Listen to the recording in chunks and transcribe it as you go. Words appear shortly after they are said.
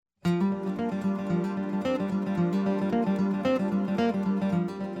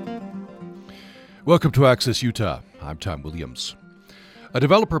Welcome to Access Utah. I'm Tom Williams. A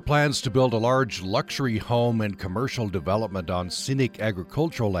developer plans to build a large luxury home and commercial development on scenic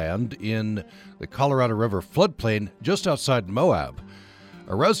agricultural land in the Colorado River floodplain just outside Moab.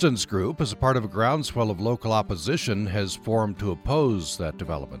 A residents group, as a part of a groundswell of local opposition, has formed to oppose that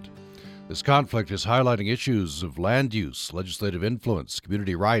development. This conflict is highlighting issues of land use, legislative influence,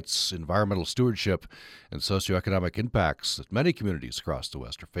 community rights, environmental stewardship, and socioeconomic impacts that many communities across the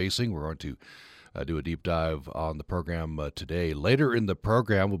West are facing. We're going to do a deep dive on the program today. Later in the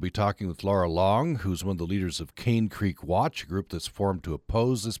program, we'll be talking with Laura Long, who's one of the leaders of Kane Creek Watch, a group that's formed to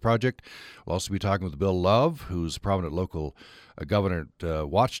oppose this project. We'll also be talking with Bill Love, who's a prominent local government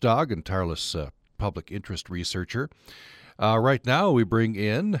watchdog and tireless public interest researcher. Right now, we bring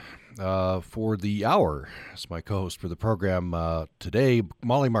in, for the hour, as my co-host for the program today,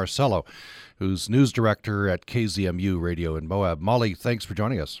 Molly Marcello, who's news director at KZMU Radio in Moab. Molly, thanks for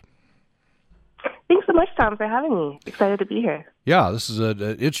joining us. Thanks so much, Tom, for having me. Excited to be here. Yeah, this is an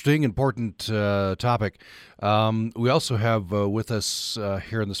interesting, important topic. We also have with us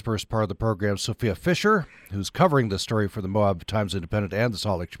here in this first part of the program, Sophia Fisher, who's covering the story for the Moab Times-Independent and the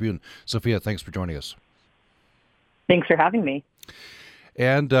Salt Lake Tribune. Sophia, thanks for joining us. Thanks for having me.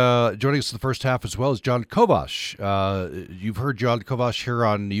 And joining us in the first half as well is John Kovash. You've heard John Kovash here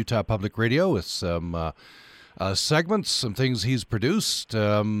on Utah Public Radio with some segments, some things he's produced.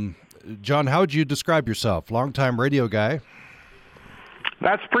 John, how would you describe yourself? Longtime radio guy.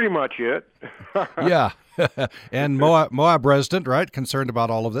 That's pretty much it. Yeah. And Moab resident, right? Concerned about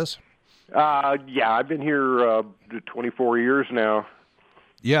all of this? Yeah, I've been here 24 years now.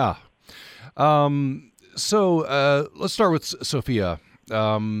 Yeah. So let's start with Sophia.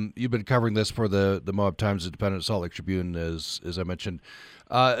 You've been covering this for the Moab Times-Independent, Salt Lake Tribune, as I mentioned.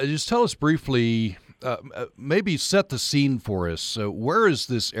 Just tell us briefly, maybe set the scene for us. Where is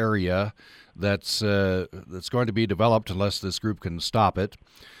this area that's going to be developed unless this group can stop it?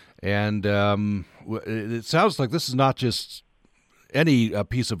 And it sounds like this is not just any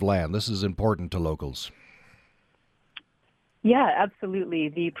piece of land. This is important to locals. Yeah, absolutely.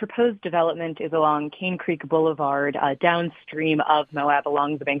 The proposed development is along Kane Creek Boulevard, downstream of Moab,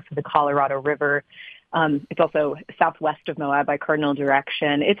 along the banks of the Colorado River. It's also southwest of Moab by cardinal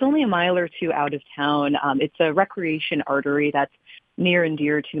direction. It's only a mile or two out of town. It's a recreation artery that's near and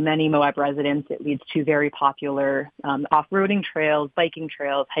dear to many Moab residents. It leads to very popular off-roading trails, biking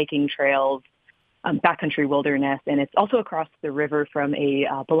trails, hiking trails, backcountry wilderness, and it's also across the river from a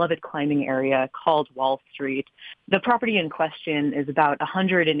beloved climbing area called Wall Street. The property in question is about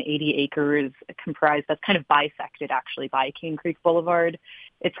 180 acres comprised, that's kind of bisected actually by Kane Creek Boulevard.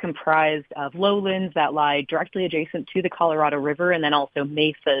 It's comprised of lowlands that lie directly adjacent to the Colorado River and then also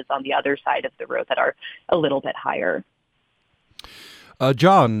mesas on the other side of the road that are a little bit higher.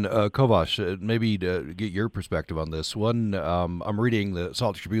 John Kovash, maybe to get your perspective on this. One, I'm reading the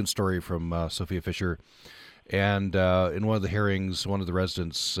Salt Lake Tribune story from Sophia Fisher, and in one of the hearings, one of the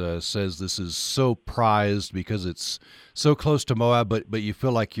residents says this is so prized because it's so close to Moab, but you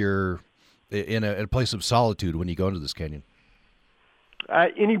feel like you're in a place of solitude when you go into this canyon.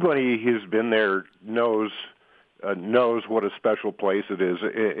 Anybody who's been there knows what a special place it is,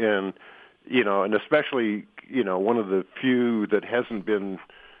 and and especially, one of the few that hasn't been,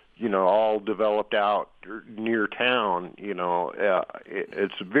 all developed out near town,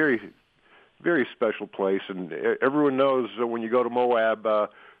 it's a very, very special place. And everyone knows that when you go to Moab,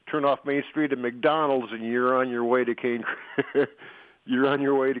 turn off Main Street at McDonald's and you're on your way to Kane you're on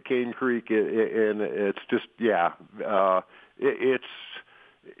your way to Kane Creek. And it's just, it's, and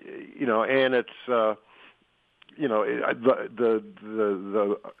it's,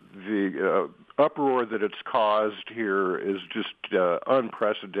 the uproar that it's caused here is just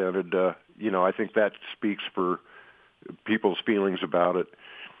unprecedented. I think that speaks for people's feelings about it.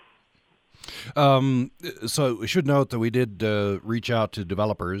 So we should note that we did reach out to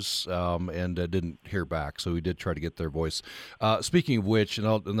developers and didn't hear back. So we did try to get their voice. Speaking of which,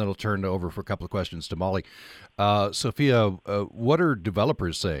 and then I'll turn over for a couple of questions to Molly. Sophia, what are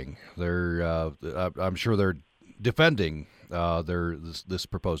developers saying? I'm sure they're defending this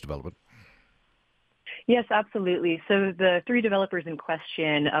proposed development. Yes, absolutely. So the three developers in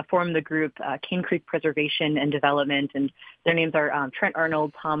question form the group Kane Creek Preservation and Development, and their names are Trent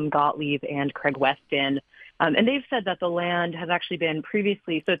Arnold, Tom Gottlieb, and Craig Weston. And they've said that the land has actually been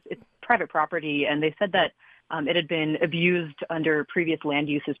previously, so it's private property, and they said that It had been abused under previous land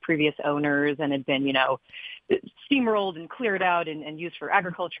uses, previous owners, and had been, steamrolled and cleared out and used for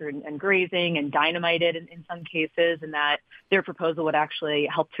agriculture and grazing and dynamited in some cases, and that their proposal would actually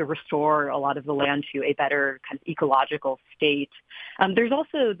help to restore a lot of the land to a better kind of ecological state. There's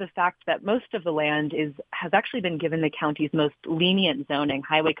also the fact that most of the land has actually been given the county's most lenient zoning,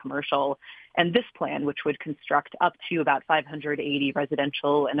 highway commercial, and this plan, which would construct up to about 580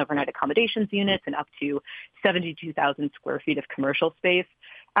 residential and overnight accommodations units and up to 72,000 square feet of commercial space,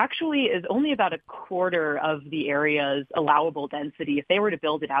 actually is only about a quarter of the area's allowable density. If they were to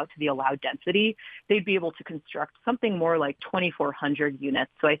build it out to the allowed density, they'd be able to construct something more like 2,400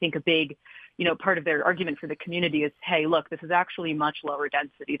 units. So I think a big, part of their argument for the community is, hey, look, this is actually much lower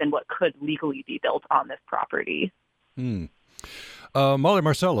density than what could legally be built on this property. Molly,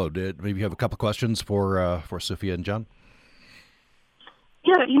 Marcello, maybe you have a couple questions for Sophia and John?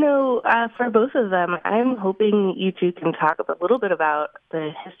 Yeah, for both of them, I'm hoping you two can talk a little bit about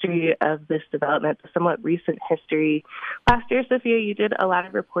the history of this development, the somewhat recent history. Last year, Sophia, you did a lot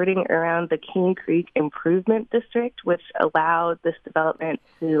of reporting around the Kane Creek Improvement District, which allowed this development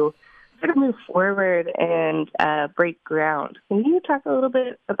to sort of move forward and break ground. Can you talk a little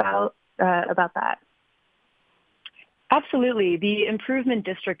bit about that? Absolutely. The Improvement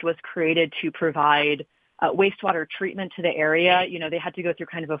District was created to provide wastewater treatment to the area. They had to go through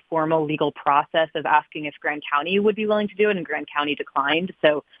kind of a formal legal process of asking if Grand County would be willing to do it, and Grand County declined.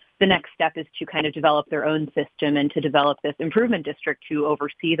 So the next step is to kind of develop their own system and to develop this improvement district to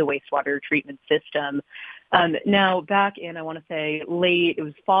oversee the wastewater treatment system. Now, back in, I want to say, it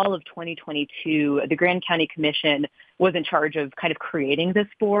was fall of 2022, the Grand County Commission was in charge of kind of creating this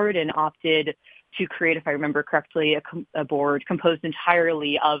board and opted to create, if I remember correctly, a board composed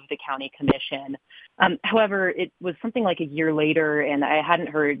entirely of the county commission. However, it was something like a year later, and I hadn't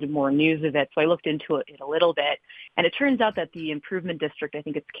heard more news of it, so I looked into it a little bit. And it turns out that the improvement district, I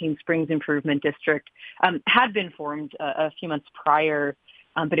think it's Cane Springs Improvement District, had been formed a few months prior,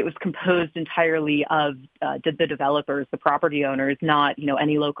 but it was composed entirely of the developers, the property owners, not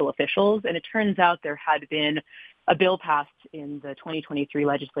any local officials. And it turns out there had been a bill passed in the 2023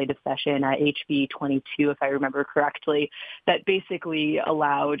 legislative session, HB 22, if I remember correctly, that basically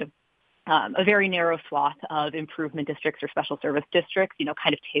allowed a very narrow swath of improvement districts or special service districts,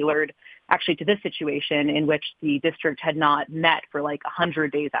 kind of tailored actually to this situation in which the district had not met for like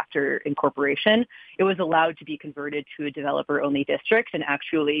 100 days after incorporation. It was allowed to be converted to a developer-only district, and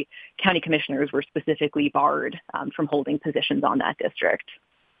actually county commissioners were specifically barred from holding positions on that district.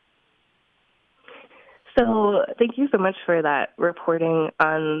 So thank you so much for that reporting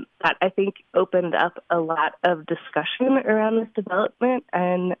on that. I think opened up a lot of discussion around this development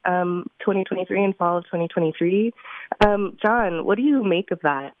in 2023 and fall of 2023. John, what do you make of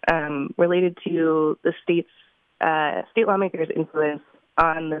that related to the state lawmakers' influence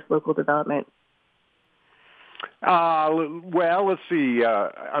on this local development? Well, let's see.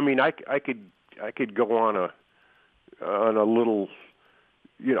 I could go on a little.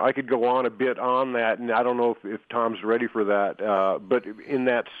 I could go on a bit on that, and I don't know if Tom's ready for that. But in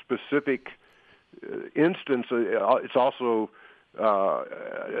that specific instance, it's also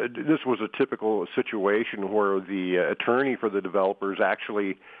this was a typical situation where the attorney for the developers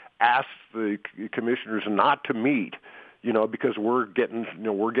actually asked the commissioners not to meet, because we're getting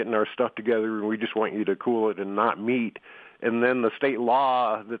our stuff together, and we just want you to cool it and not meet. And then the state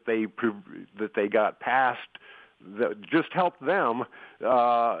law that they got passed that just helped them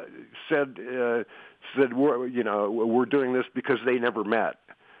said we're doing this because they never met.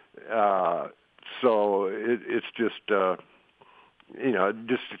 So it's just it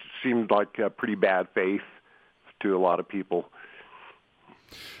just seemed like pretty bad faith to a lot of people.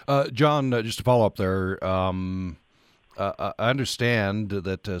 John, just to follow up there, I understand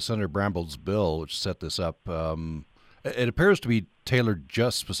that Senator Bramble's bill, which set this up, it appears to be tailored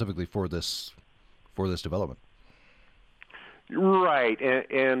just specifically for this development. Right,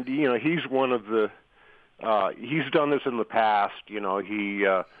 and he's one of the he's done this in the past. He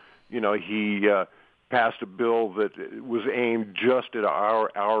passed a bill that was aimed just at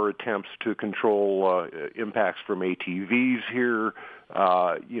our attempts to control impacts from ATVs here.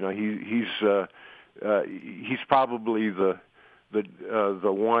 He's probably the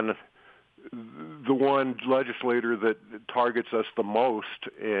one legislator that targets us the most,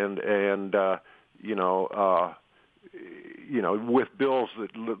 and with bills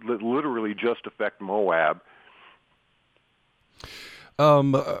that literally just affect Moab. I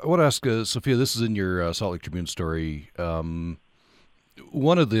want to ask Sophia. This is in your Salt Lake Tribune story.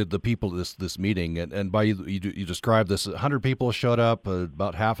 One of the people at this meeting, and by you described this, 100 people showed up.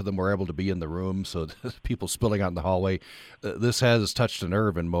 About half of them were able to be in the room, so people spilling out in the hallway. This has touched a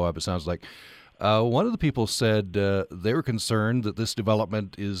nerve in Moab, it sounds like. One of the people said they were concerned that this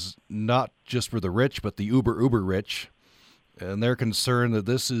development is not just for the rich, but the uber rich. And they're concerned that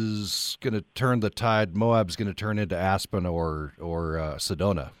this is going to turn the tide. Moab's going to turn into Aspen or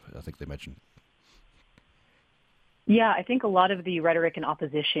Sedona, I think they mentioned. Yeah, I think a lot of the rhetoric and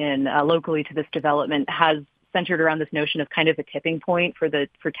opposition locally to this development has centered around this notion of kind of a tipping point for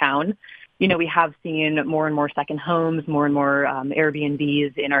town. You know, we have seen more and more second homes, more and more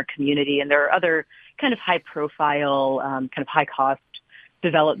Airbnbs in our community, and there are other kind of high-profile, kind of high-cost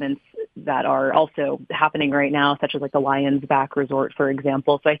developments that are also happening right now, such as like the Lions Back Resort, for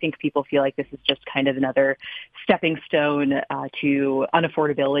example. So I think people feel like this is just kind of another stepping stone to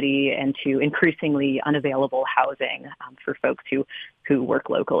unaffordability and to increasingly unavailable housing for folks who work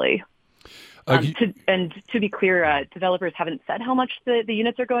locally. To be clear, developers haven't said how much the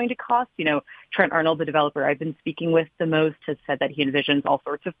units are going to cost. You know, Trent Arnold, the developer I've been speaking with the most, has said that he envisions all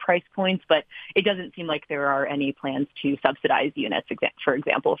sorts of price points, but it doesn't seem like there are any plans to subsidize units, for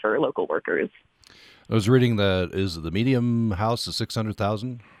example, for local workers. I was reading the medium house is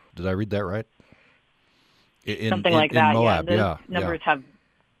 $600,000. Did I read that right? Something like that. In Moab, yeah. Numbers have,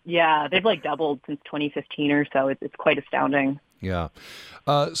 they've like doubled since 2015 or so. It's quite astounding. Yeah.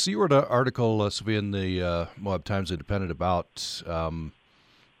 So you wrote an article, Sophia, in the Moab Times Independent about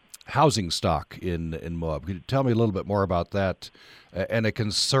housing stock in Moab. Could you tell me a little bit more about that and a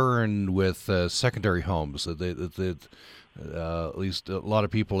concern with secondary homes? That at least a lot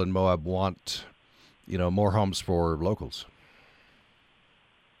of people in Moab want, more homes for locals.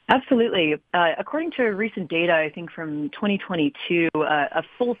 Absolutely. According to recent data, I think from 2022, a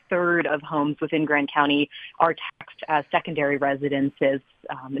full third of homes within Grand County are taxed as secondary residences,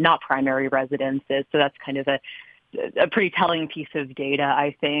 not primary residences. So that's kind of a pretty telling piece of data,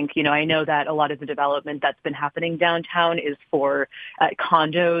 I think. I know that a lot of the development that's been happening downtown is for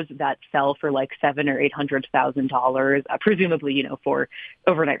condos that sell for like $700,000 or $800,000, presumably, for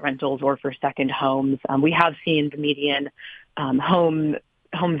overnight rentals or for second homes. We have seen the median home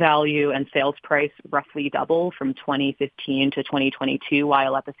value and sales price roughly double from 2015 to 2022,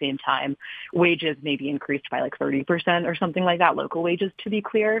 while at the same time wages maybe increased by like 30% or something like that, local wages to be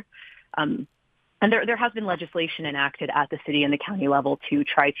clear. And there has been legislation enacted at the city and the county level to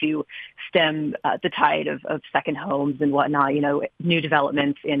try to stem the tide of second homes and whatnot, new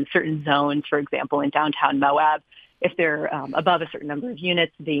developments in certain zones, for example, in downtown Moab. If they're above a certain number of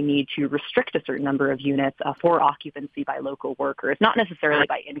units, they need to restrict a certain number of units for occupancy by local workers, not necessarily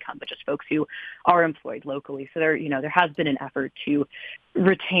by income, but just folks who are employed locally. So there has been an effort to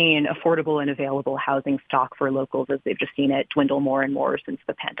retain affordable and available housing stock for locals as they've just seen it dwindle more and more since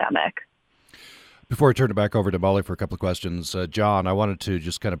the pandemic. Before I turn it back over to Molly for a couple of questions, John, I wanted to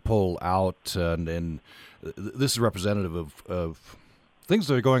just kind of pull out, and this is representative of things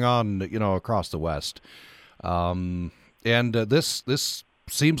that are going on, across the West. And this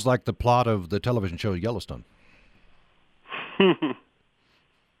seems like the plot of the television show Yellowstone. So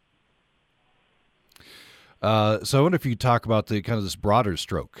I wonder if you talk about the kind of this broader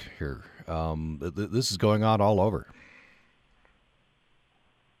stroke here. This is going on all over.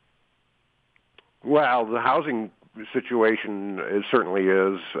 Well, the housing situation certainly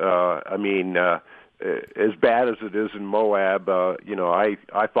is. As bad as it is in Moab,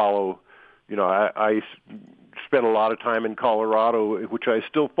 I follow. I spent a lot of time in Colorado, which I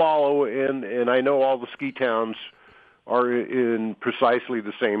still follow, and I know all the ski towns are in precisely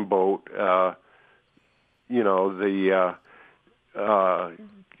the same boat. I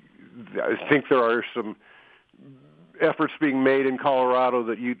think there are some efforts being made in Colorado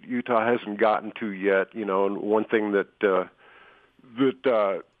that Utah hasn't gotten to yet. And one thing that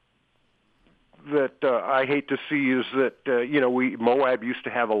I hate to see is that Moab used to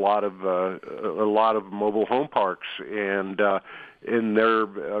have a lot of mobile home parks, and they're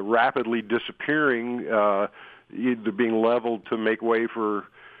rapidly disappearing, either being leveled to make way for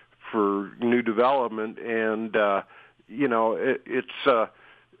new development, and a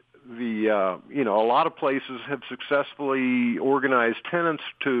lot of places have successfully organized tenants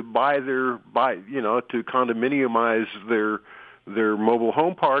to to condominiumize their mobile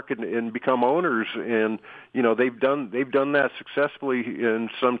home park and become owners, and they've done that successfully in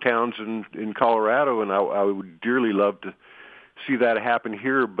some towns in Colorado, and I would dearly love to see that happen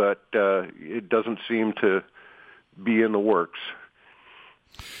here, but it doesn't seem to be in the works.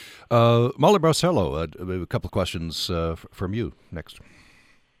 Molly Marcello, a couple of questions from you next.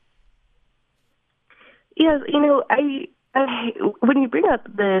 Yes, When you bring up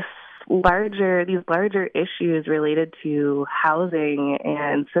these larger issues related to housing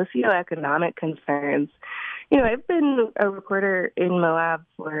and socioeconomic concerns, I've been a reporter in Moab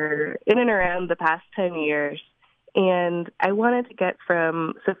for in and around the past 10 years, and I wanted to get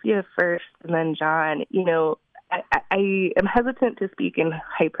from Sophia first and then John. I am hesitant to speak in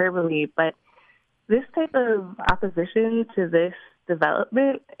hyperbole, but this type of opposition to this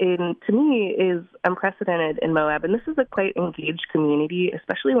development, to me, is unprecedented in Moab. And this is a quite engaged community,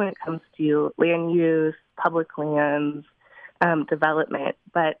 especially when it comes to land use, public lands, development.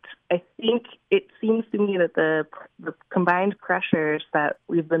 But I think it seems to me that the combined pressures that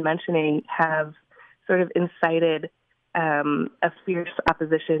we've been mentioning have sort of incited a fierce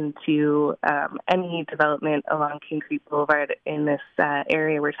opposition to any development along King Creek Boulevard in this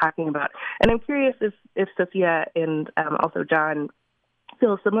area we're talking about. And I'm curious if Sophia and also John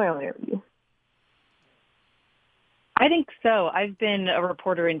feel similarly. I think so. I've been a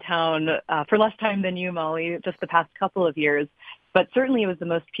reporter in town for less time than you, Molly, just the past couple of years. But certainly it was the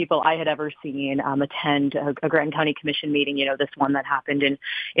most people I had ever seen attend a Grand County Commission meeting, this one that happened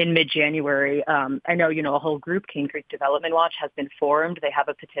in mid-January. I know, a whole group, King Creek Development Watch, has been formed. They have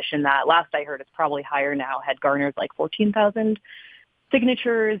a petition that, last I heard, it's probably higher now, had garnered like 14,000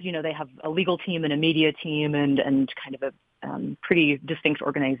 signatures. They have a legal team and a media team and kind of a pretty distinct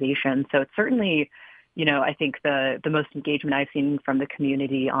organization. So it's certainly, I think the most engagement I've seen from the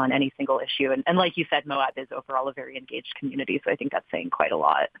community on any single issue. And like you said, Moab is overall a very engaged community. So I think that's saying quite a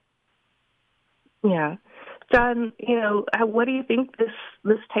lot. Yeah. John, what do you think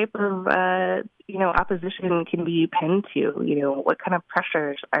this type of, opposition can be pinned to? What kind of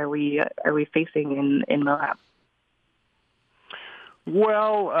pressures are we facing in Moab?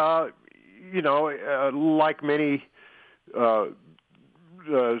 Well, like many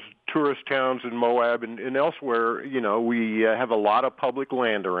tourist towns in Moab and elsewhere, we have a lot of public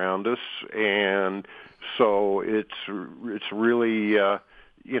land around us, and so it's really,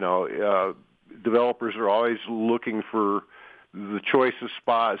 developers are always looking for the choicest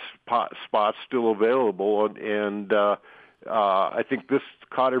spots still available, and I think this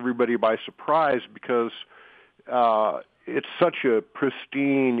caught everybody by surprise because it's such a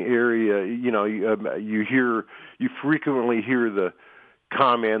pristine area. You frequently hear the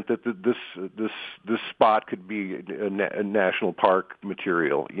comment that this spot could be a national park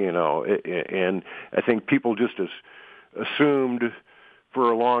material, and I think people just assumed for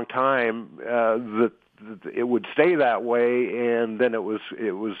a long time that it would stay that way, and then it was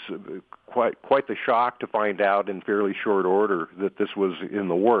quite the shock to find out in fairly short order that this was in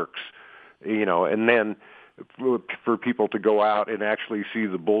the works, and then for people to go out and actually see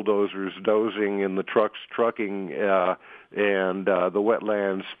the bulldozers dozing and the trucks trucking and the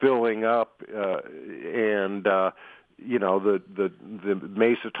wetlands filling up and the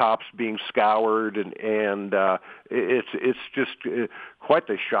mesa tops being scoured and it's just quite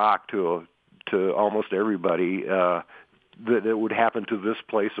the shock to almost everybody that it would happen to this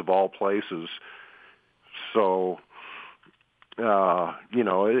place of all places. So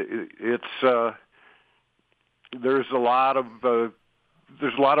it's there's a lot of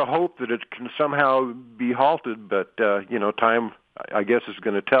hope that it can somehow be halted, but time, I guess, is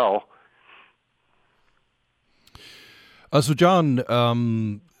going to tell. So, John,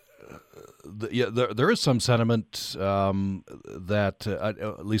 there is some sentiment that,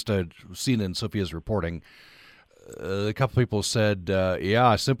 at least I've seen in Sophia's reporting, a couple people said,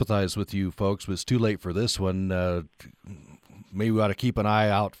 I sympathize with you folks, but it's too late for this one. Maybe we ought to keep an eye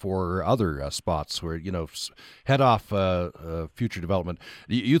out for other spots where, head off future development.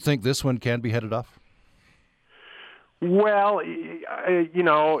 You think this one can be headed off? Well,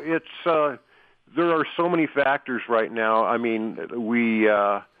 it's there are so many factors right now. I mean,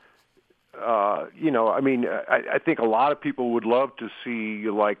 I think a lot of people would love to see,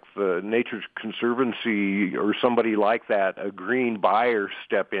 like, the Nature Conservancy or somebody like that, a green buyer,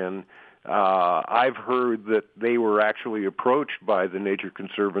 step in. I've heard that they were actually approached by the Nature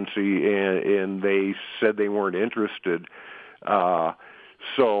Conservancy, and they said they weren't interested. The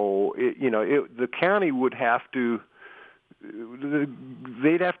county would have to,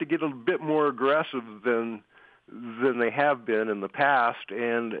 they'd have to get a bit more aggressive than they have been in the past,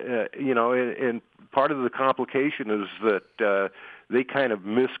 and and part of the complication is that they kind of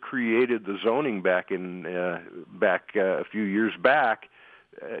miscreated the zoning back a few years back.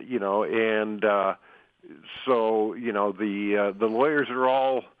 The lawyers are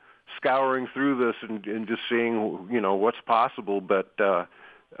all scouring through this and just seeing, what's possible. But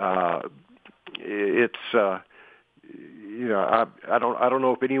it's, I don't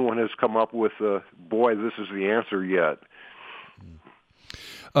know if anyone has come up with, boy, this is the answer yet.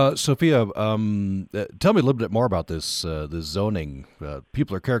 Sophia, tell me a little bit more about this zoning.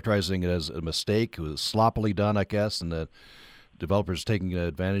 People are characterizing it as a mistake. It was sloppily done, I guess, and the developers taking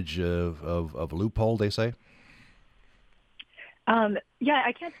advantage of a loophole, they say. Yeah,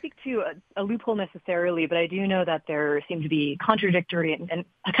 I can't speak to a loophole necessarily, but I do know that there seem to be contradictory and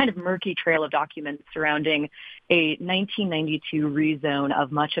a kind of murky trail of documents surrounding a 1992 rezone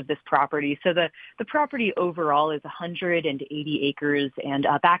of much of this property. So the property overall is 180 acres, and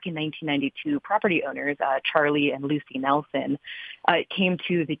back in 1992, property owners, Charlie and Lucy Nelson, came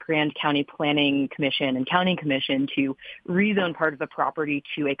to the Grand County Planning Commission and County Commission to rezone part of the property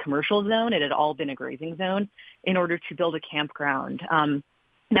to a commercial zone. It had all been a grazing zone in order to build a campground.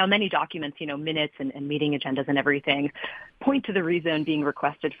 Now, many documents, minutes and meeting agendas and everything, point to the rezone being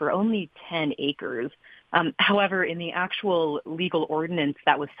requested for only 10 acres. However, in the actual legal ordinance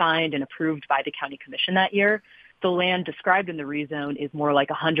that was signed and approved by the county commission that year, the land described in the rezone is more like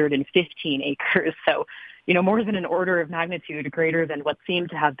 115 acres. So, more than an order of magnitude greater than what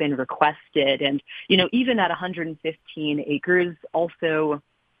seemed to have been requested. And, even at 115 acres also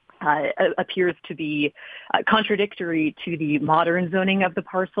appears to be contradictory to the modern zoning of the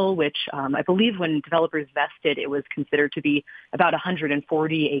parcel, which I believe when developers vested, it was considered to be about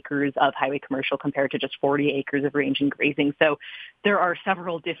 140 acres of highway commercial compared to just 40 acres of range and grazing. So there are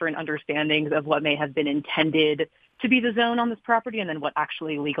several different understandings of what may have been intended to be the zone on this property and then what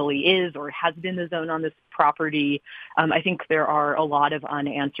actually legally is or has been the zone on this property. I think there are a lot of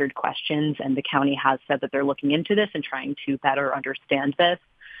unanswered questions, and the county has said that they're looking into this and trying to better understand this.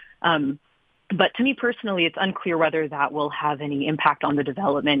 But to me personally, it's unclear whether that will have any impact on the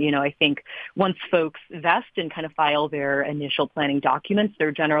development. I think once folks vest and kind of file their initial planning documents,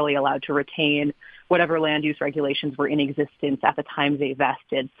 they're generally allowed to retain whatever land use regulations were in existence at the time they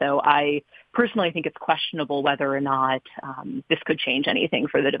vested. So I personally think it's questionable whether or not this could change anything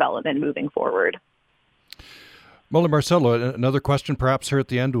for the development moving forward. Well, Marcello, another question perhaps here at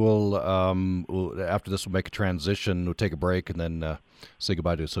the end. We'll after this, we'll make a transition. We'll take a break and then say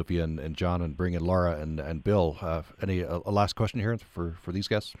goodbye to Sophia and John and bring in Laura and Bill. A last question here for these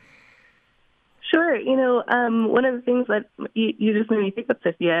guests? Sure. One of the things that you just made me think of,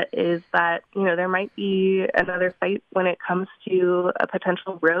 Sophia, is that, there might be another fight when it comes to a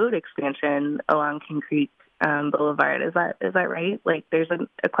potential road expansion along King Creek Boulevard. Is that right? Like, there's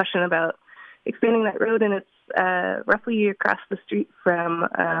a question about expanding that road, and it's roughly across the street from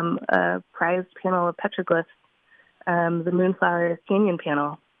a prized panel of petroglyphs, the Moonflower Canyon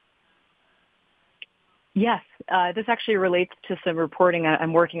panel. Yes, this actually relates to some reporting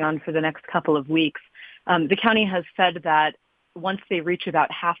I'm working on for the next couple of weeks. The county has said that once they reach about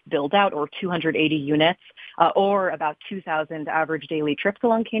half build-out, or 280 units, or about 2,000 average daily trips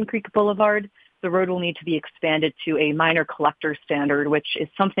along Cane Creek Boulevard, the road will need to be expanded to a minor collector standard, which is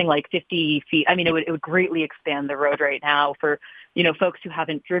something like 50 feet. I mean, it would greatly expand the road right now for, folks who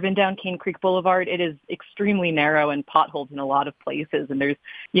haven't driven down Cane Creek Boulevard. It is extremely narrow and potholed in a lot of places. And there's,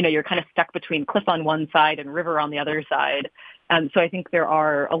 you're kind of stuck between cliff on one side and river on the other side. So I think there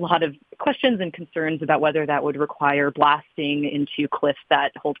are a lot of questions and concerns about whether that would require blasting into cliffs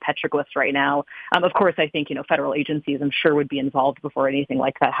that hold petroglyphs right now. Of course, I think, federal agencies, I'm sure, would be involved before anything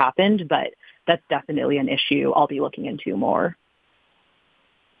like that happened, but that's definitely an issue I'll be looking into more.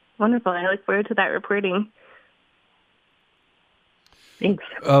 Wonderful. I look forward to that reporting. Thanks.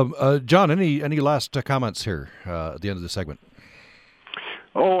 John, any last comments here at the end of the segment?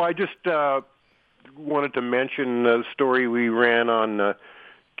 Oh, I just wanted to mention a story we ran on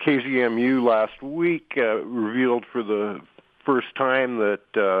KZMU last week, revealed for the first time that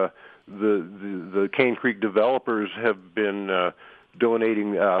the Cane Creek developers have been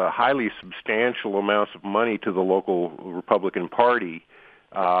donating highly substantial amounts of money to the local Republican Party,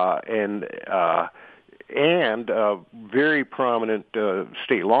 and very prominent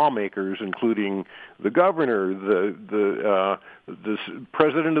state lawmakers, including the governor, the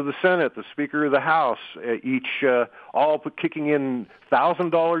president of the Senate, the Speaker of the House, each all kicking in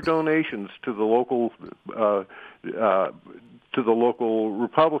 $1,000 donations to the local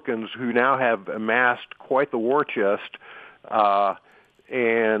Republicans, who now have amassed quite the war chest.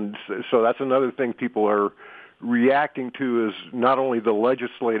 And so that's another thing people are reacting to, is not only the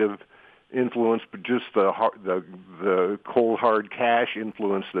legislative influence, but just the cold hard cash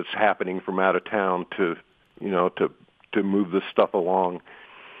influence that's happening from out of town to move this stuff along.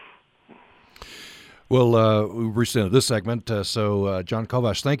 Well, we've reached the end of this segment, so John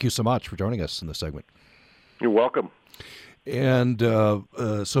Kovash, thank you so much for joining us in this segment. You're welcome. And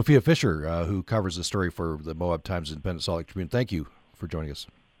Sophia Fisher, who covers the story for the Moab Times Independent Salt Lake Tribune, thank you for joining us.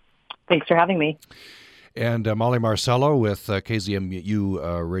 Thanks for having me. And Molly Marcello with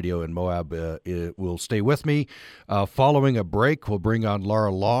KZMU Radio in Moab will stay with me. Following a break, we'll bring on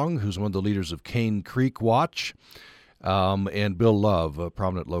Laura Long, who's one of the leaders of Kane Creek Watch, and Bill Love, a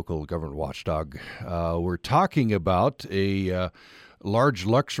prominent local government watchdog. We're talking about a large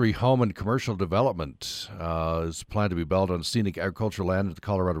luxury home and commercial development is planned to be built on scenic agricultural land in the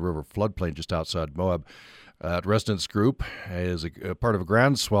Colorado River floodplain just outside Moab. Residents group is a part of a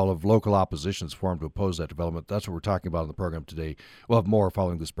groundswell of local oppositions formed to oppose that development. That's what we're talking about in the program today. We'll have more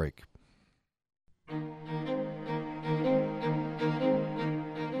following this break.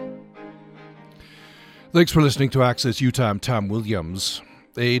 Thanks for listening to Access Utah. I'm Tom Williams.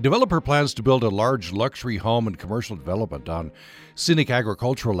 A developer plans to build a large luxury home and commercial development on scenic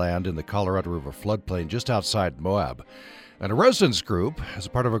agricultural land in the Colorado River floodplain just outside Moab. And a residents group, as a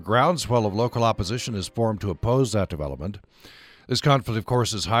part of a groundswell of local opposition, is formed to oppose that development. This conflict, of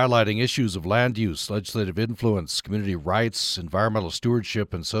course, is highlighting issues of land use, legislative influence, community rights, environmental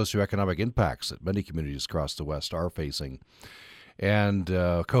stewardship, and socioeconomic impacts that many communities across the West are facing. And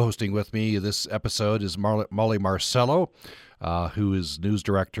co-hosting with me this episode is Molly Marcello, who is news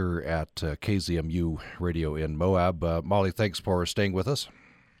director at KZMU Radio in Moab. Molly, thanks for staying with us.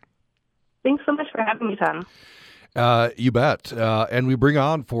 Thanks so much for having me, Tom. You bet. And we bring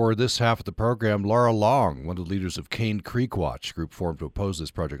on for this half of the program Laura Long, one of the leaders of Kane Creek Watch, group formed to oppose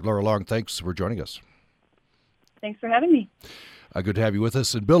this project. Laura Long, thanks for joining us. Thanks for having me. Good to have you with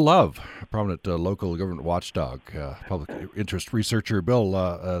us. And Bill Love, a prominent local government watchdog, public interest researcher.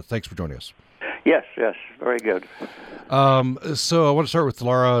 Bill, thanks for joining us. Yes, very good. So I want to start with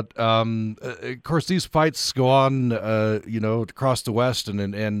Laura. Of course, these fights go on, across the West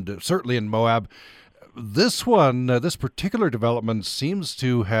and certainly in Moab. This one, this particular development seems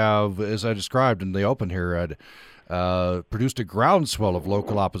to have, as I described in the open here, produced a groundswell of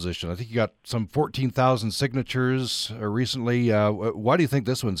local opposition. I think you got some 14,000 signatures recently. Why do you think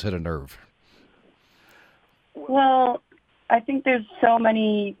this one's hit a nerve? Well, I think there's so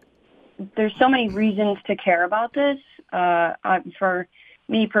many reasons to care about this. For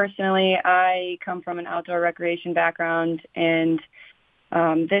me personally, I come from an outdoor recreation background, and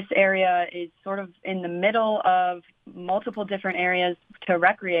this area is sort of in the middle of multiple different areas to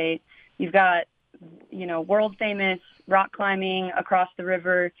recreate. You've got, world famous rock climbing across the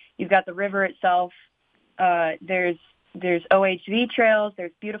river. You've got the river itself. There's OHV trails.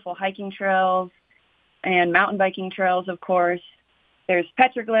 There's beautiful hiking trails and mountain biking trails, of course. There's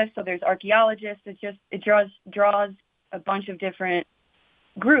petroglyphs, so there's archaeologists. It draws a bunch of different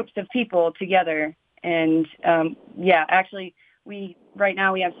groups of people together. And actually, right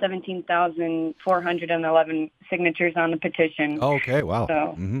now we have 17,411 signatures on the petition. Okay, wow.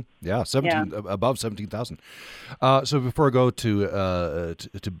 So, above 17,000. So before I go to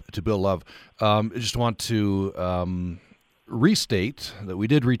Bill Love, I just want to restate that we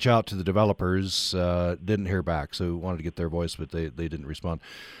did reach out to the developers, didn't hear back, so we wanted to get their voice, but they didn't respond.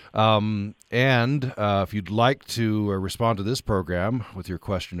 And if you'd like to respond to this program with your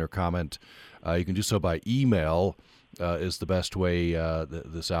question or comment, you can do so by email. Is the best way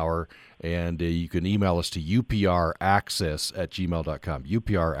this hour. And you can email us to upraccess@gmail.com.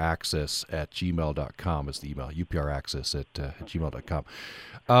 upraccess@gmail.com is the email,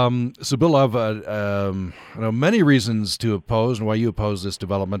 upraccess@gmail.com. So, Bill Love, I know many reasons to oppose and why you oppose this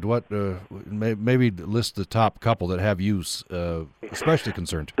development. What maybe list the top couple that have you especially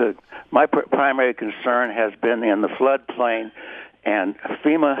concerned? My primary concern has been in the floodplain, and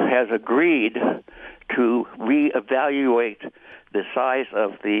FEMA has agreed to reevaluate the size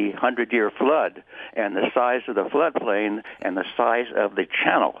of the 100-year flood and the size of the floodplain and the size of the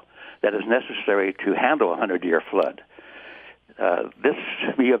channel that is necessary to handle a 100-year flood. This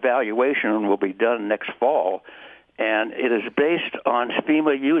reevaluation will be done next fall, and it is based on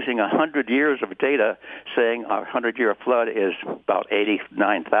FEMA using 100 years of data saying our 100-year flood is about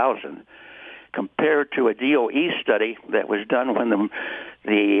 89,000. Compared to a DOE study that was done when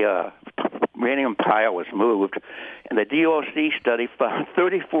the uranium pile was moved, and the DOE study found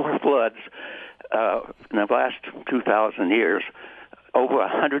 34 floods in the last 2,000 years, over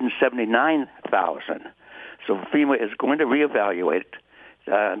 179,000. So FEMA is going to reevaluate it.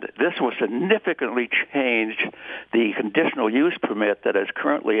 And this will significantly change the conditional use permit that is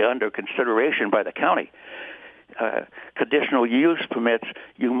currently under consideration by the county. Conditional use permits,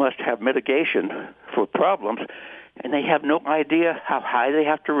 you must have mitigation for problems, and they have no idea how high they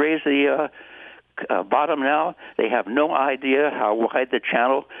have to raise the bottom now. They have no idea how wide the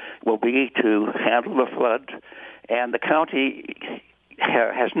channel will be to handle the flood, and the county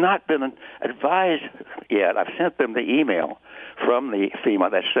has not been advised yet. I've sent them the email from the FEMA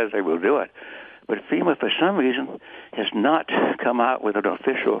that says they will do it, But FEMA, for some reason, has not come out with an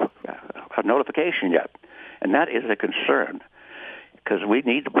official notification yet. And that is a concern, because we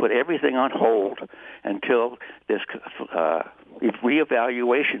need to put everything on hold until this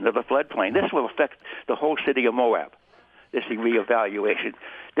reevaluation of the floodplain. This will affect the whole city of Moab, this reevaluation.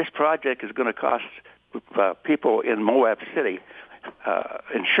 This project is going to cost people in Moab City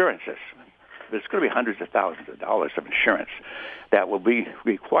insurances. There's going to be hundreds of thousands of dollars of insurance that will be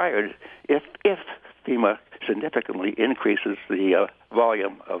required if FEMA significantly increases the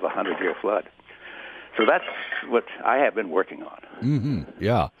volume of a 100-year flood. So that's what I have been working on. Mm-hmm.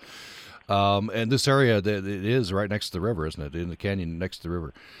 Yeah. And this area, it is right next to the river, isn't it? In the canyon next to the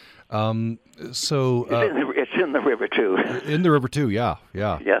river. It's in the river, too. In the river, too, yeah.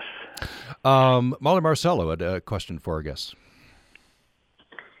 Yes. Molly Marcello had a question for our guests.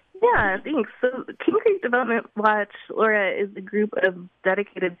 Yeah, thanks. So King Creek Development Watch, Laura, is a group of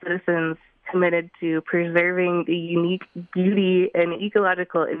dedicated citizens committed to preserving the unique beauty and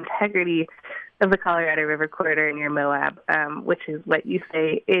ecological integrity of the Colorado River corridor near Moab, which is what you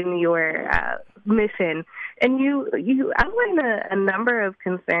say in your mission. And you outline a number of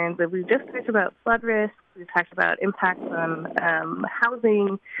concerns. We've just talked about flood risk. We've talked about impacts on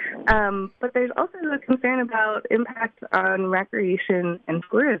housing. But there's also a concern about impact on recreation and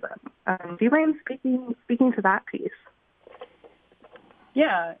tourism. Do you mind speaking to that piece?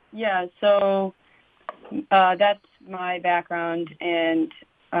 Yeah. So that's my background, and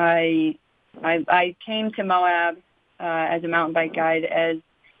I came to Moab as a mountain bike guide, as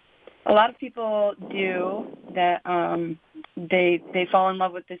a lot of people do. That they fall in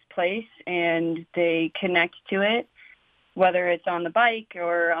love with this place and they connect to it, whether it's on the bike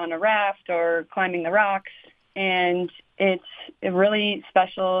or on a raft or climbing the rocks. And it's a really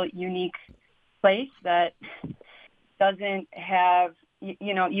special, unique place that doesn't have,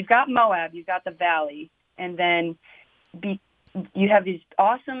 you've got Moab, you've got the valley, and then you have these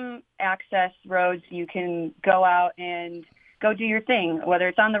awesome access roads. You can go out and go do your thing, whether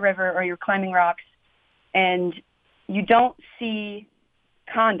it's on the river or you're climbing rocks, and you don't see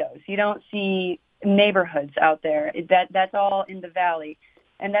condos. You don't see neighborhoods out there. That's all in the valley.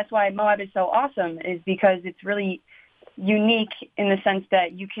 And that's why Moab is so awesome, is because it's really unique in the sense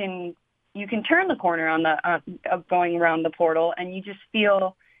that you can turn the corner of going around the portal, and you just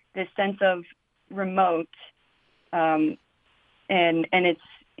feel this sense of remote. And it's,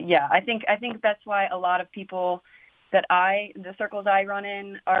 I think that's why a lot of people the circles I run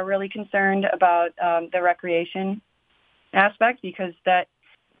in are really concerned about the recreation aspect, because that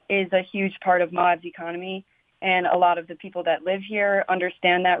is a huge part of Moab's economy. And a lot of the people that live here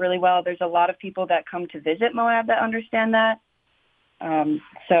understand that really well. There's a lot of people that come to visit Moab that understand that.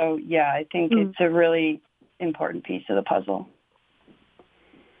 I think it's a really important piece of the puzzle.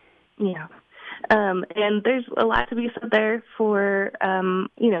 Yeah. And there's a lot to be said there for,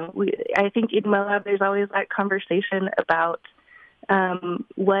 I think in Moab there's always that conversation about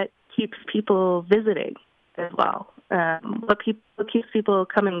what keeps people visiting as well. What keeps people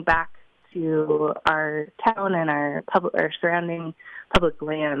coming back to our town and our surrounding public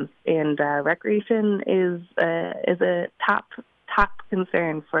lands, and recreation is a top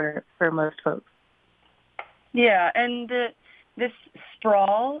concern for most folks. Yeah, and this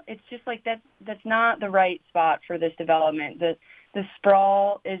sprawl, it's just like that's not the right spot for this development. The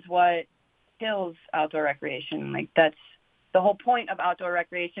sprawl is what kills outdoor recreation. Like, that's the whole point of outdoor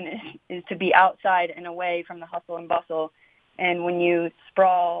recreation is to be outside and away from the hustle and bustle. And when you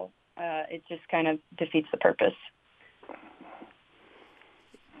sprawl, it just kind of defeats the purpose.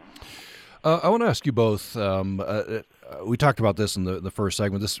 I want to ask you both. We talked about this in the first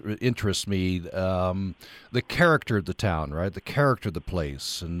segment. This interests me. The character of the town, right? The character of the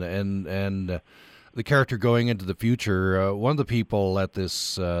place, and the character going into the future. One of the people at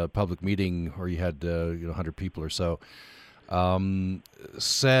this public meeting, where you had 100 people or so,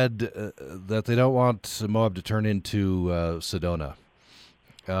 said that they don't want Moab to turn into Sedona.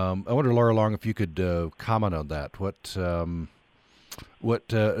 I wonder, Laura Long, if you could comment on that. What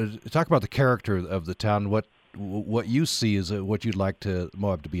talk about the character of the town? What you see is what you'd like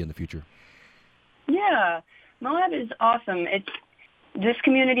Moab to be in the future. Yeah, Moab is awesome. This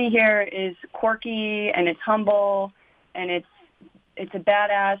community here is quirky and it's humble, and it's a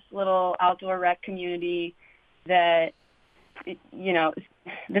badass little outdoor rec community that, the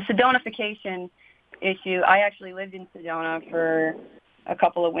Sedonification issue. I actually lived in Sedona for a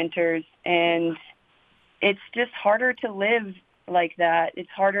couple of winters, and it's just harder to live like that. It's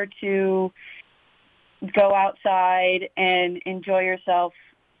harder to go outside and enjoy yourself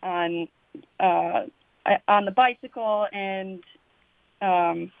on the bicycle, and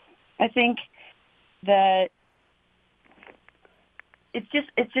I think that it's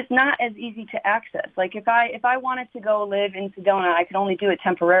just not as easy to access. Like if I wanted to go live in Sedona, I could only do it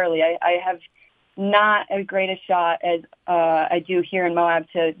temporarily. I have not as great a shot as I do here in Moab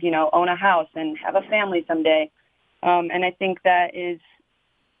to, own a house and have a family someday. And I think that is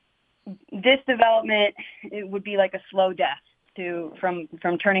this development. It would be like a slow death from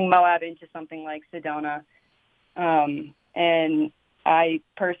turning Moab into something like Sedona. And I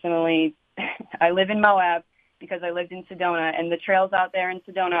personally, I live in Moab because I lived in Sedona, and the trails out there in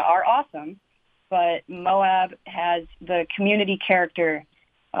Sedona are awesome, but Moab has the community character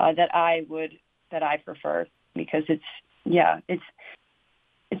that I prefer, because it's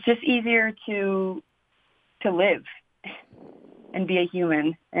just easier to live and be a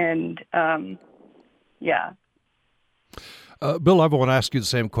human. And Bill, I want to ask you the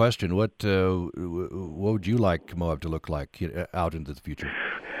same question. What would you like Moab to look like out into the future?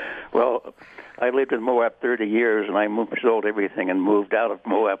 Well, I lived in Moab 30 years, and I sold everything and moved out of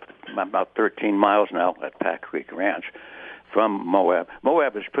Moab. I'm about 13 miles now at Pack Creek Ranch from Moab.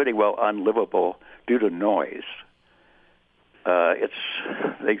 Moab is pretty well unlivable due to noise.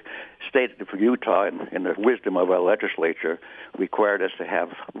 They stated for Utah, in the wisdom of our legislature, required us to have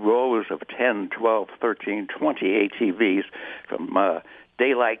rows of 10, 12, 13, 20 ATVs from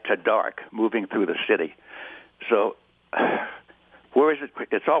daylight to dark moving through the city. So where is it?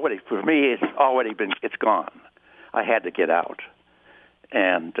 It's already, for me, it's gone. I had to get out.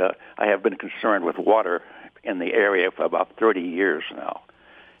 And I have been concerned with water in the area for about 30 years now.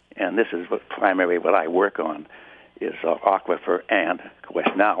 And this is primarily what I work on, is aquifer, and of course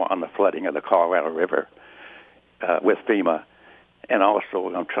now on the flooding of the Colorado River with FEMA. And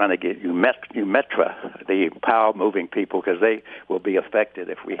also I'm trying to get UMETRA, the power-moving people, because they will be affected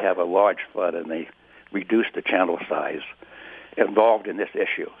if we have a large flood and they reduce the channel size, involved in this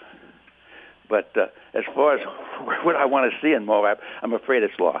issue. But as far as what I want to see in Moab, I'm afraid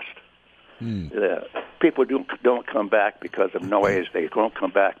it's lost. People don't come back because of noise. They don't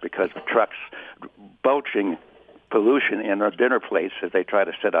come back because of trucks belching pollution in our dinner plates as they try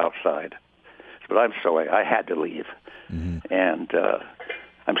to sit outside. But I'm sorry, I had to leave. And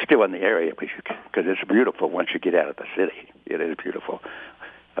I'm still in the area because it's beautiful once you get out of the city. It is beautiful.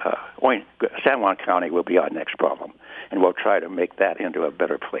 San Juan County will be our next problem, and we'll try to make that into a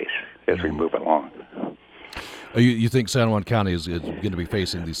better place as we move along. You think San Juan County is going to be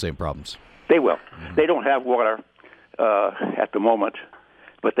facing these same problems? They will. They don't have water at the moment,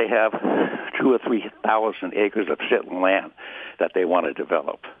 but they have 2,000 or 3,000 acres of sitting land that they want to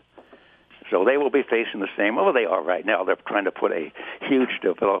develop. So they will be facing the same. Well, they are right now. They're trying to put a huge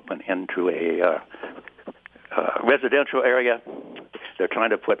development into a residential area. They're trying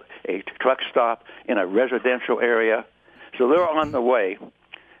to put a truck stop in a residential area. So they're on the way,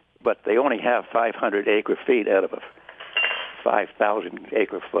 but they only have 500 acre-feet out of a 5,000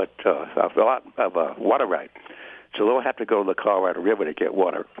 acre-foot of water right. So they'll have to go to the Colorado River to get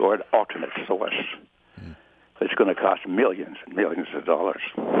water, or an alternate source. It's going to cost millions and millions of dollars.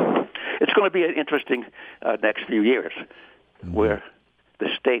 It's going to be an interesting next few years, where the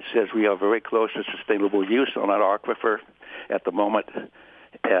state says we are very close to sustainable use on our aquifer. At the moment,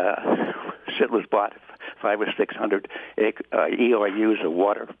 Sittler's bought 500 or 600 ERUs of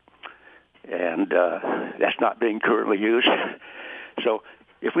water, and that's not being currently used. So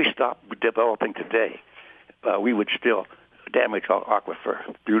if we stop developing today, we would still damage our aquifer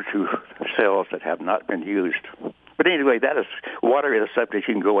due to cells that have not been used. But anyway, water is a subject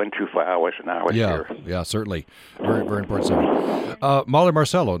you can go into for hours and hours here. Yeah, certainly. Very, very important subject. Molly,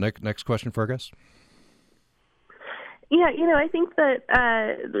 Marcello, next question for our guest. Yeah, I think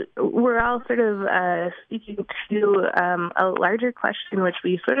that we're all sort of speaking to a larger question, which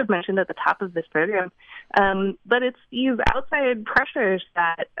we sort of mentioned at the top of this program. But it's these outside pressures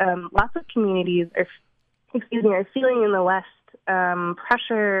that lots of communities are feeling in the West.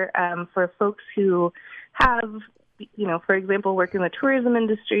 Pressure for folks who have, for example, work in the tourism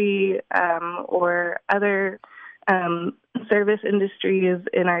industry or other service industries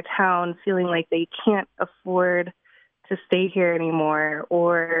in our town, feeling like they can't afford to stay here anymore,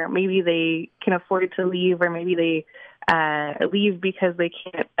 or maybe they can afford to leave, or maybe they leave because they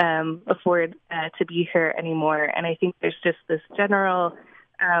can't afford to be here anymore. And I think there's just this general,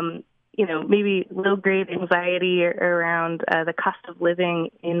 maybe low-grade anxiety around the cost of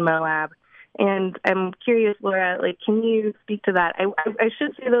living in Moab. And I'm curious, Laura, can you speak to that? I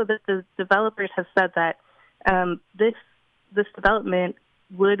should say, though, that the developers have said that this development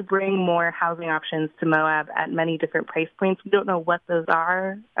would bring more housing options to Moab at many different price points. We don't know what those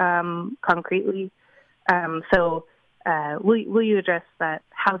are concretely. So will you address that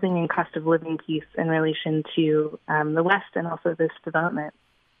housing and cost of living piece in relation to the West and also this development?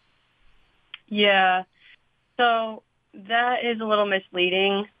 Yeah. So that is a little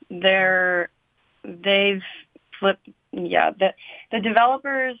misleading. They've flipped. Yeah. The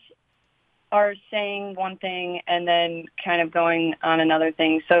developers are saying one thing and then kind of going on another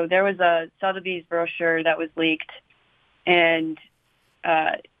thing. So there was a Sotheby's brochure that was leaked, and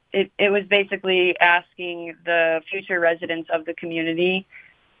it was basically asking the future residents of the community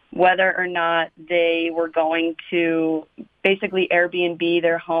whether or not they were going to basically Airbnb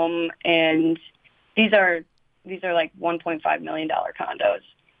their home, and these are like $1.5 million condos.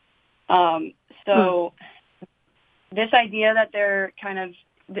 So this idea that they're kind of,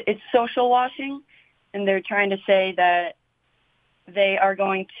 it's social washing, and they're trying to say that they are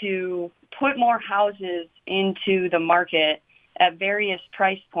going to put more houses into the market at various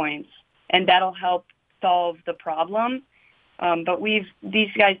price points, and that'll help solve the problem. But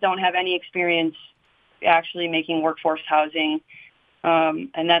these guys don't have any experience actually making workforce housing,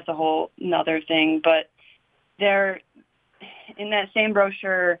 and that's a whole nother thing. But they're in that same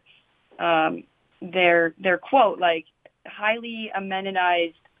brochure, their quote, like, highly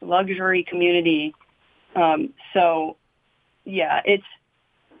amenitized luxury community. So yeah,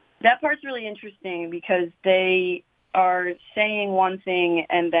 that part's really interesting because they are saying one thing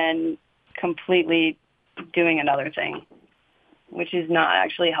and then completely doing another thing, which is not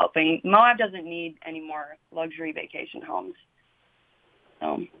actually helping. Moab doesn't need any more luxury vacation homes.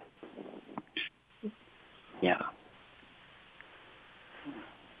 So, yeah.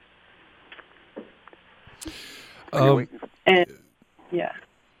 And, yeah.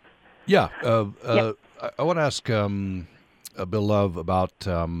 Yeah. I want to ask Bill Love about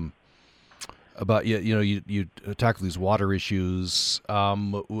you tackle these water issues.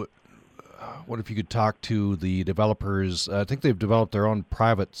 What if you could talk to the developers? I think they've developed their own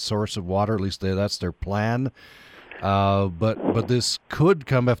private source of water. At least that's their plan. But this could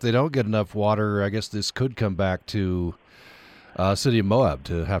come, if they don't get enough water, I guess this could come back to city of Moab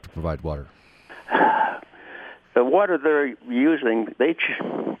to have to provide water. The water they're using, they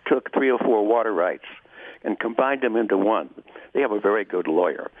took 3 or 4 water rights and combined them into one. They have a very good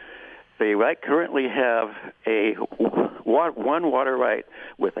lawyer. They currently have one water right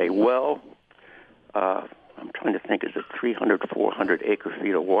with a well. I'm trying to think, is it 300, 400 acre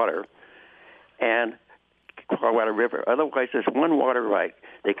feet of water, and Colorado River. Otherwise, there's one water right.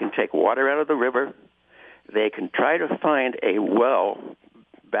 They can take water out of the river. They can try to find a well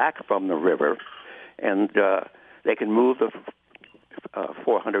back from the river, and they can move the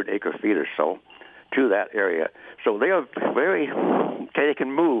 400 acre feet or so to that area. So they are they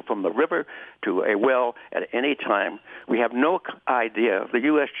can move from the river to a well at any time. We have no idea. The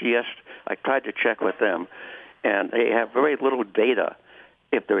USGS, I tried to check with them, and they have very little data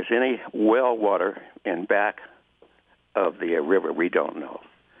if there's any well water in back of the river. We don't know.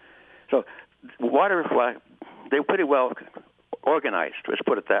 So water, they're pretty well organized, let's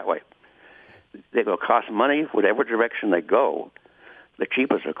put it that way. They will cost money whatever direction they go. The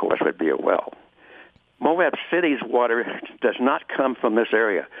cheapest, of course, would be a well. Moab City's water does not come from this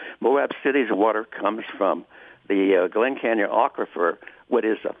area. Moab City's water comes from the Glen Canyon Aquifer, what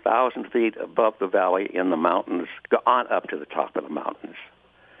is 1,000 feet above the valley in the mountains, go on up to the top of the mountains.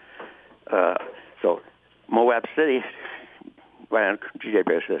 So Moab City, G.J.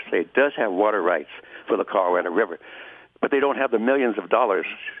 Bear says, it does have water rights for the Colorado River, but they don't have the millions of dollars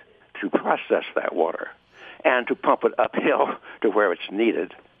to process that water and to pump it uphill to where it's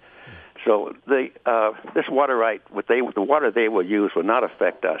needed. So this water right, the water they will use will not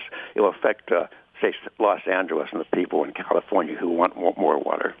affect us. It will affect, say, Los Angeles and the people in California who want more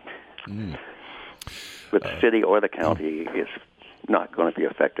water. But the city or the county is not going to be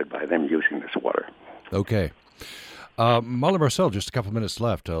affected by them using this water. Okay. Molly Marcello, just a couple minutes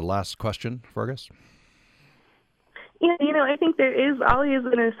left. Last question for our guests. I think there is always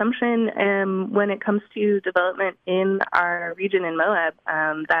an assumption when it comes to development in our region in Moab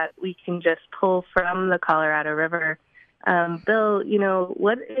that we can just pull from the Colorado River. Bill,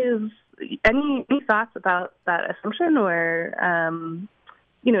 what is any thoughts about that assumption or,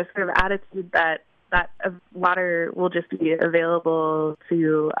 sort of attitude that water will just be available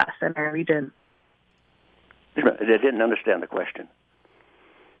to us in our region? I didn't understand the question.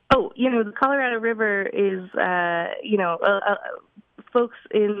 Oh, the Colorado River is, folks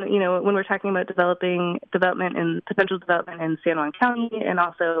in, when we're talking about development and potential development in San Juan County and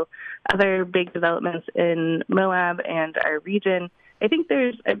also other big developments in Moab and our region, I think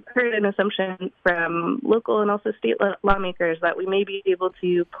I've heard an assumption from local and also state lawmakers that we may be able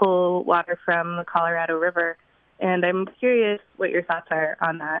to pull water from the Colorado River. and I'm curious what your thoughts are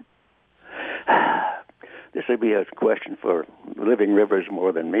on that. This would be a question for Living Rivers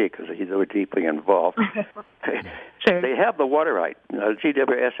more than me because he's so deeply involved. Sure. They have the water right.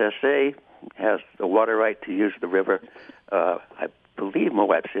 GWSSA has the water right to use the river. I believe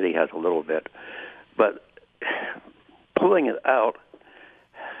Moab City has a little bit. But pulling it out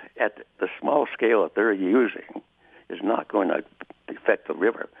at the small scale that they're using is not going to affect the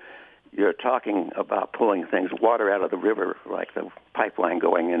river. You're talking about pulling water out of the river, like the pipeline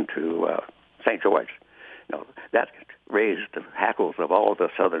going into St. George. That raised the hackles of all the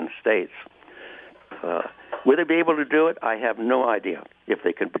southern states. Will they be able to do it? I have no idea if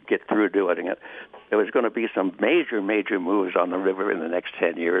they can get through doing it. There is going to be some major moves on the river in the next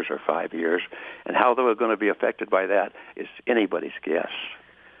 10 years or 5 years, and how they are going to be affected by that is anybody's guess.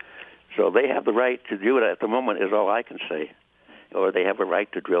 So they have the right to do it at the moment is all I can say, or they have a right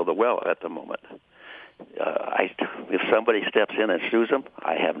to drill the well at the moment. If somebody steps in and sues them,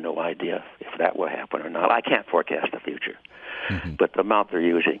 I have no idea if that will happen or not. I can't forecast the future, but the amount they're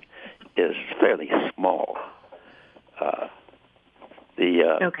using is fairly small.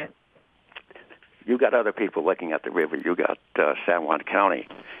 Okay. You got other people looking at the river. You got San Juan County.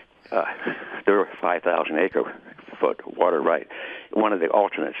 Their 5,000 acre foot water right. One of the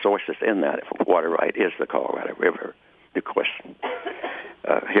alternate sources in that water right is the Colorado River. The question.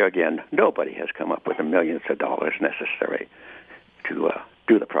 Here again, nobody has come up with the millions of dollars necessary to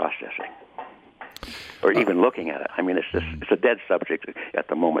do the processing, or even looking at it. I mean, it's a dead subject at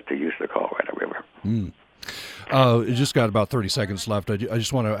the moment to use the Colorado River. Just got about 30 seconds left. I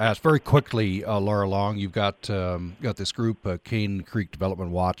just want to ask very quickly, Laura Long. You've got this group, Kane Creek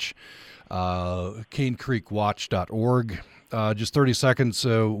Development Watch, canecreekwatch.org. Just 30 seconds.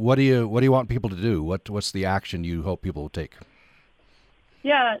 What do you want people to do? What's the action you hope people will take?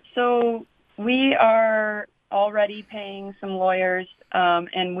 Yeah, so we are already paying some lawyers,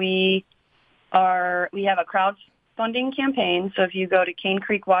 and we have a crowdfunding campaign. So if you go to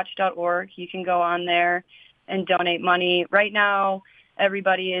canecreekwatch.org, you can go on there and donate money. Right now,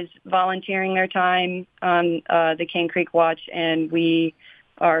 everybody is volunteering their time on the Cane Creek Watch, and we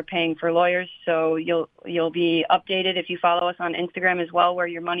are paying for lawyers. So you'll be updated if you follow us on Instagram as well, where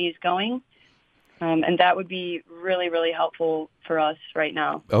your money is going. And that would be really, really helpful for us right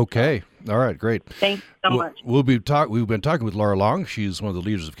now. Okay. All right. Great. Thanks so much. We've been talking with Laura Long. She's one of the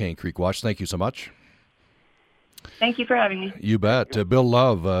leaders of Cane Creek Watch. Thank you so much. Thank you for having me. You bet. Bill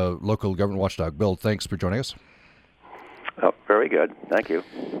Love, local government watchdog. Bill, thanks for joining us. Oh, very good. Thank you.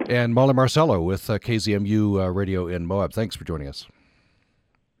 And Molly Marcello with KZMU Radio in Moab. Thanks for joining us.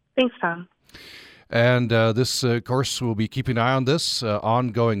 Thanks, Tom. And this, of course, we'll be keeping an eye on this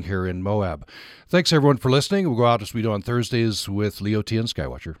ongoing here in Moab. Thanks, everyone, for listening. We'll go out as we do on Thursdays with Leo T. and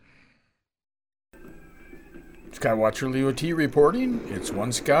Skywatcher. Skywatcher Leo T. reporting. It's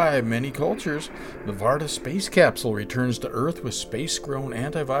one sky, many cultures. The Varda space capsule returns to Earth with space-grown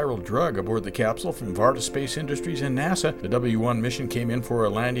antiviral drug aboard the capsule from Varda Space Industries and NASA. The W1 mission came in for a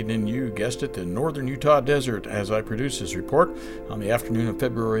landing in, you guessed it, the northern Utah desert, as I produce this report on the afternoon of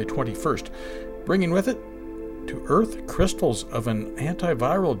February 21st. Bringing with it to Earth crystals of an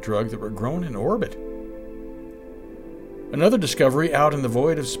antiviral drug that were grown in orbit. Another discovery out in the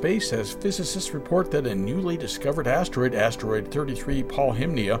void of space as physicists report that a newly discovered asteroid 33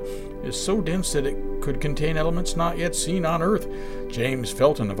 Paulhymnia, is so dense that it could contain elements not yet seen on Earth. James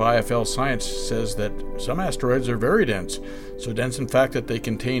Felton of IFL Science says that some asteroids are very dense, so dense in fact that they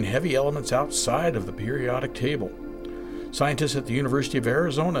contain heavy elements outside of the periodic table. Scientists at the University of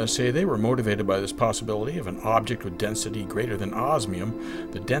Arizona say they were motivated by this possibility of an object with density greater than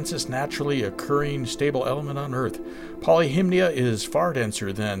osmium, the densest naturally occurring stable element on Earth. Polyhymnia is far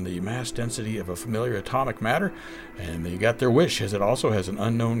denser than the mass density of a familiar atomic matter, and they got their wish as it also has an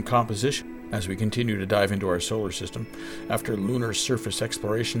unknown composition. As we continue to dive into our solar system, after lunar surface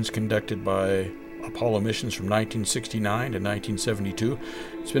explorations conducted by Apollo missions from 1969 to 1972.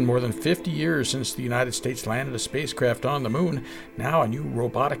 It's been more than 50 years since the United States landed a spacecraft on the moon. Now a new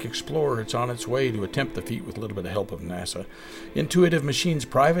robotic explorer is on its way to attempt the feat with a little bit of help of NASA. Intuitive Machines'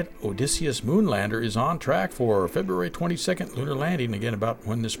 private Odysseus moonlander is on track for February 22nd lunar landing, again about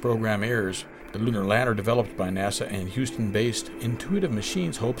when this program airs. The lunar lander developed by NASA and Houston-based Intuitive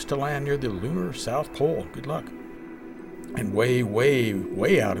Machines hopes to land near the lunar South Pole. Good luck. And way, way,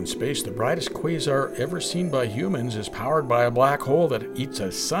 way out in space, the brightest quasar ever seen by humans is powered by a black hole that eats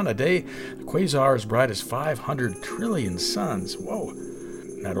a sun a day. The quasar is bright as 500 trillion suns. Whoa.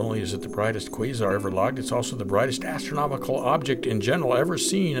 Not only is it the brightest quasar ever logged, it's also the brightest astronomical object in general ever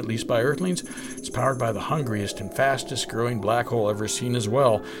seen, at least by Earthlings. It's powered by the hungriest and fastest growing black hole ever seen as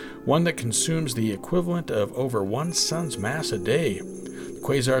well, one that consumes the equivalent of over one sun's mass a day. The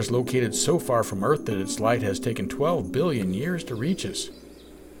quasar is located so far from Earth that its light has taken 12 billion years to reach us.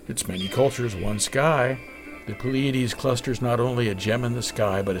 Its many cultures, one sky. The Pleiades cluster is not only a gem in the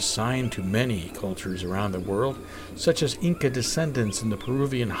sky, but a sign to many cultures around the world, such as Inca descendants in the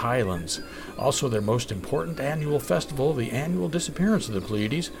Peruvian highlands. Also, their most important annual festival, the annual disappearance of the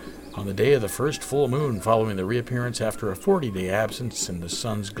Pleiades, on the day of the first full moon following the reappearance after a 40-day absence in the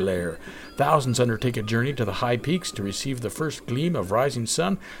sun's glare. Thousands undertake a journey to the high peaks to receive the first gleam of rising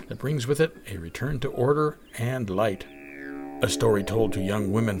sun that brings with it a return to order and light. A story told to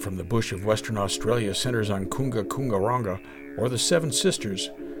young women from the bush of Western Australia centers on Kunga Kungaranga, or the Seven Sisters.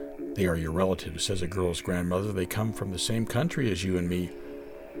 They are your relatives, says a girl's grandmother. They come from the same country as you and me.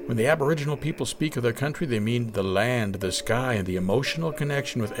 When the Aboriginal people speak of their country, they mean the land, the sky, and the emotional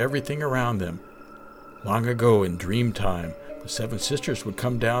connection with everything around them. Long ago, in dream time, the Seven Sisters would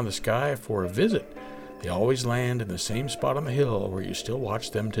come down the sky for a visit. They always land in the same spot on the hill where you still watch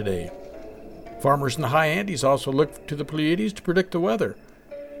them today. Farmers in the high Andes also look to the Pleiades to predict the weather.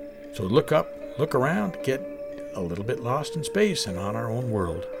 So look up, look around, get a little bit lost in space and on our own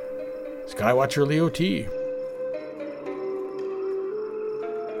world. Skywatcher Leo T.